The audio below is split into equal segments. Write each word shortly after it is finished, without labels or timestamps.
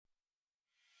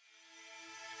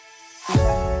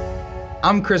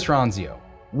I'm Chris Ronzio.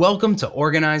 Welcome to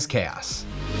Organized Chaos.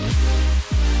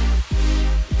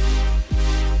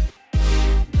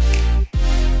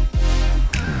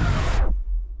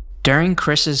 During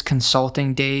Chris's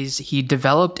consulting days, he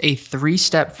developed a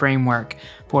 3-step framework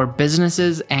for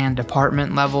businesses and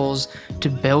department levels to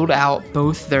build out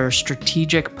both their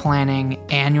strategic planning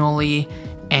annually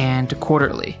and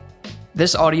quarterly.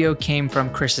 This audio came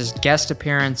from Chris's guest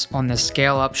appearance on the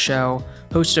Scale Up Show,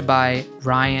 hosted by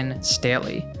Ryan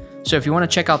Staley. So if you want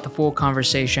to check out the full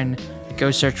conversation,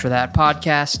 go search for that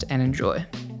podcast and enjoy.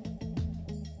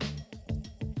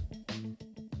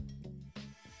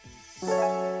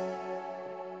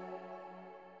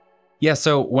 Yeah,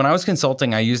 so when I was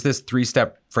consulting, I used this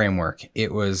 3-step framework.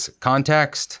 It was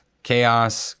context,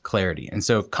 chaos, clarity. And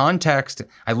so context,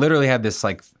 I literally had this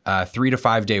 3 to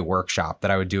 5 day workshop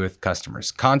that I would do with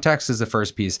customers. Context is the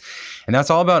first piece. And that's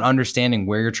all about understanding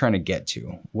where you're trying to get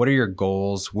to. What are your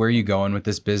goals? Where are you going with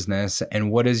this business?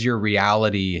 And what is your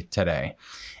reality today?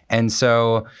 And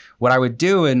so what I would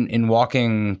do in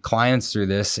walking clients through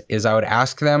this is I would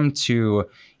ask them to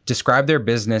describe their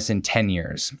business in 10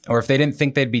 years. Or if they didn't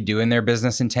think they'd be doing their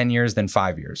business in 10 years, then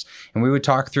 5 years. And we would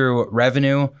talk through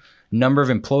revenue, number of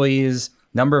employees,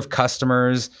 number of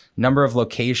customers, number of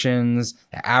locations,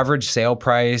 average sale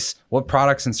price, what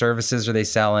products and services are they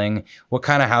selling, what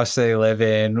kind of house do they live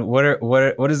in,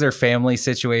 what is their family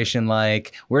situation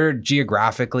like, where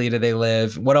geographically do they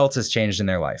live, what else has changed in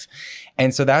their life.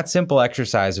 And so that simple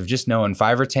exercise of just knowing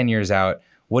 5 or 10 years out,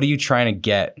 what are you trying to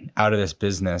get out of this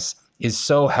business is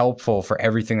so helpful for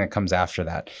everything that comes after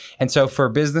that. And so for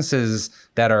businesses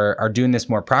that are doing this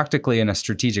more practically in a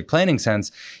strategic planning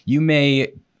sense, you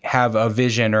may have a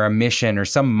vision or a mission or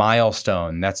some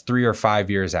milestone that's 3 or 5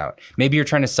 years out. Maybe you're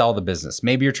trying to sell the business.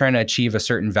 Maybe you're trying to achieve a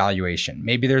certain valuation.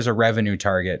 Maybe there's a revenue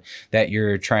target that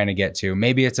you're trying to get to.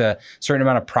 Maybe it's a certain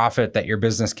amount of profit that your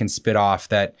business can spit off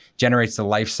that generates the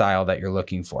lifestyle that you're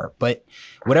looking for. But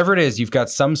whatever it is, you've got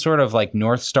some sort of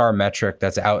North Star metric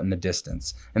that's out in the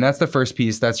distance. And that's the first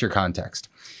piece. That's your context.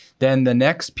 Then the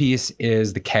next piece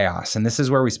is the chaos. And this is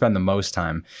where we spend the most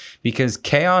time, because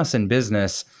chaos in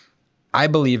business, I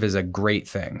believe, is a great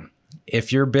thing.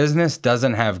 If your business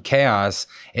doesn't have chaos,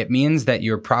 it means that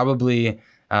you're probably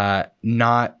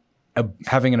not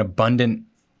having an abundant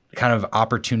kind of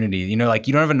opportunity. You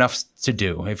don't have enough to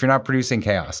do if you're not producing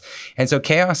chaos. And so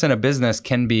chaos in a business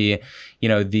can be,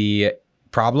 the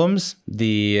problems,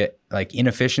 the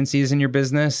inefficiencies in your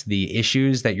business, the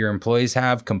issues that your employees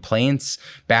have, complaints,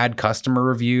 bad customer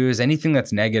reviews, anything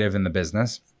that's negative in the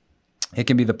business. It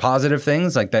can be the positive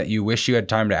things that you wish you had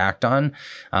time to act on,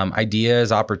 ideas,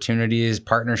 opportunities,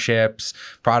 partnerships,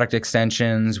 product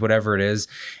extensions, whatever it is.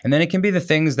 And then it can be the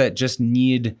things that just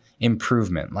need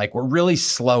improvement. We're really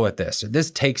slow at this, or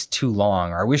this takes too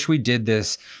long, or I wish we did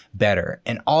this better.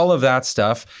 And all of that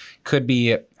stuff could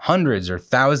be hundreds or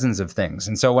thousands of things.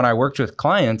 And so when I worked with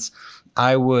clients,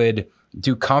 I would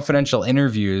do confidential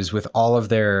interviews with all of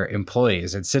their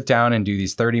employees. I'd sit down and do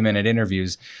these 30-minute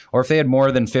interviews. Or if they had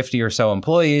more than 50 or so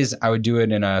employees, I would do it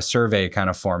in a survey kind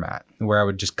of format where I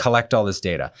would just collect all this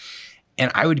data. And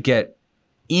I would get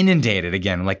inundated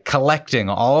again, collecting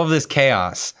all of this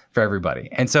chaos for everybody.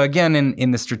 And so again,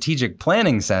 in the strategic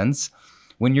planning sense,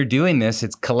 when you're doing this,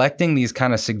 it's collecting these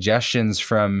kind of suggestions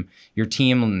from your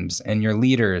teams and your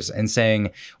leaders and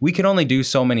saying, we can only do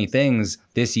so many things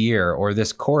this year or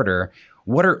this quarter.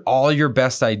 What are all your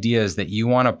best ideas that you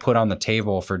want to put on the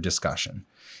table for discussion?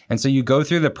 And so you go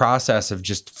through the process of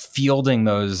just fielding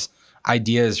those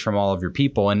ideas from all of your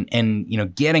people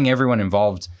and getting everyone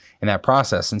involved in that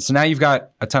process. And so now you've got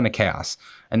a ton of chaos.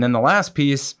 And then the last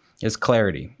piece is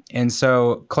clarity. And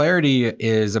so clarity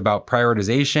is about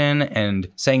prioritization and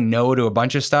saying no to a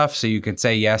bunch of stuff so you can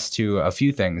say yes to a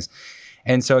few things.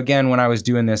 And so again, when I was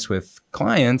doing this with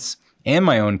clients and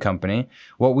my own company,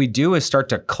 what we do is start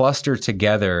to cluster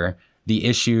together the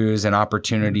issues and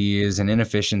opportunities and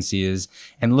inefficiencies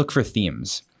and look for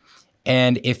themes.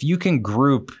 And if you can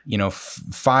group,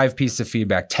 5 pieces of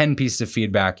feedback, 10 pieces of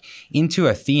feedback into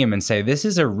a theme and say, this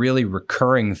is a really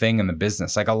recurring thing in the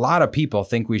business. A lot of people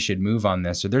think we should move on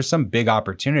this, or there's some big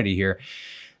opportunity here.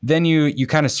 Then you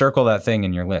kind of circle that thing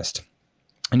in your list.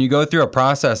 And you go through a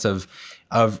process of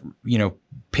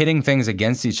pitting things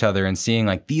against each other and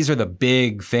seeing these are the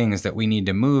big things that we need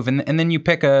to move. And then you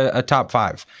pick a top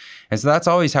 5. And so that's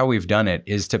always how we've done it,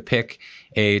 is to pick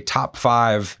a top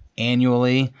 5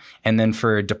 annually, and then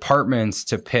for departments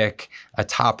to pick a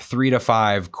top 3 to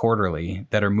 5 quarterly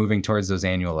that are moving towards those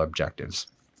annual objectives.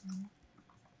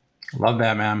 Love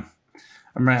that, man.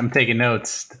 I'm taking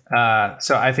notes.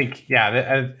 So I think,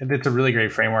 it's a really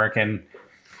great framework. And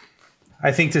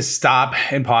I think to stop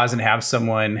and pause and have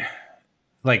someone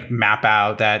like map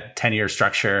out that 10-year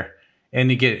structure and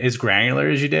to get as granular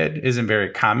as you did isn't very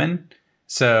common.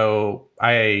 So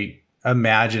I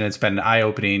imagine it's been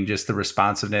eye-opening, just the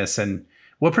responsiveness. And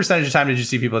what percentage of time did you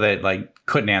see people that like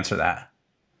couldn't answer that?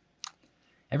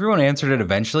 Everyone answered it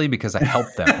eventually because I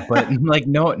helped them, but like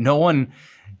no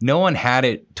one had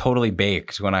it totally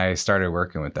baked when I started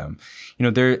working with them. You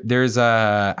know, there's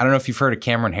I don't know if you've heard of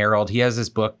Cameron Herold. He has this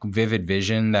book, Vivid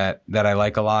Vision, that I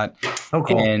like a lot. Oh,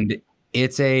 cool. And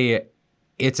it's a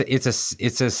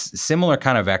similar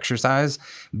kind of exercise,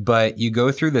 but you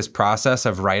go through this process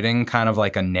of writing kind of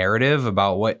like a narrative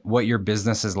about what your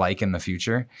business is like in the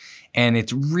future. And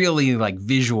it's really like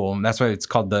visual. And that's why it's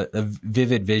called the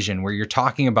Vivid Vision, where you're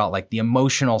talking about like the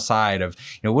emotional side of,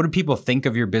 you know, what do people think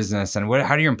of your business, and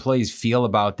how do your employees feel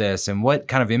about this, and what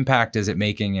kind of impact is it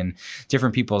making in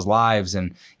different people's lives?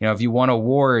 And, you know, have you won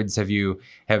awards? Have you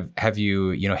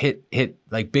hit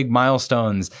like big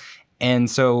milestones? And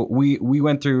so we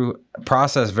went through a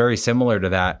process very similar to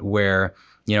that, where,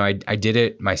 you know, I did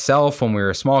it myself when we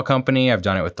were a small company. I've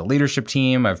done it with the leadership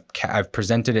team. I've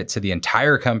presented it to the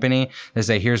entire company to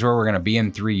say, here's where we're going to be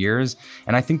in 3 years.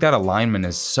 And I think that alignment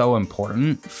is so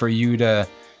important for you to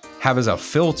have as a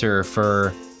filter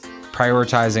for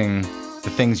prioritizing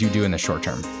the things you do in the short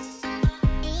term.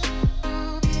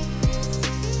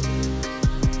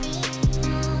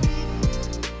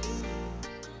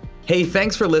 Hey,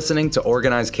 thanks for listening to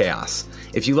Organized Chaos.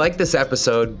 If you like this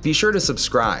episode, be sure to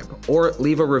subscribe or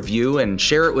leave a review and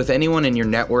share it with anyone in your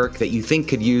network that you think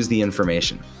could use the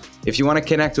information. If you want to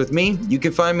connect with me, you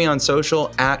can find me on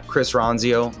social at Chris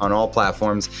Ronzio on all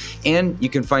platforms, and you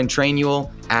can find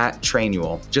Trainual at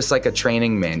Trainual, just like a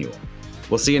training manual.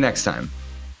 We'll see you next time.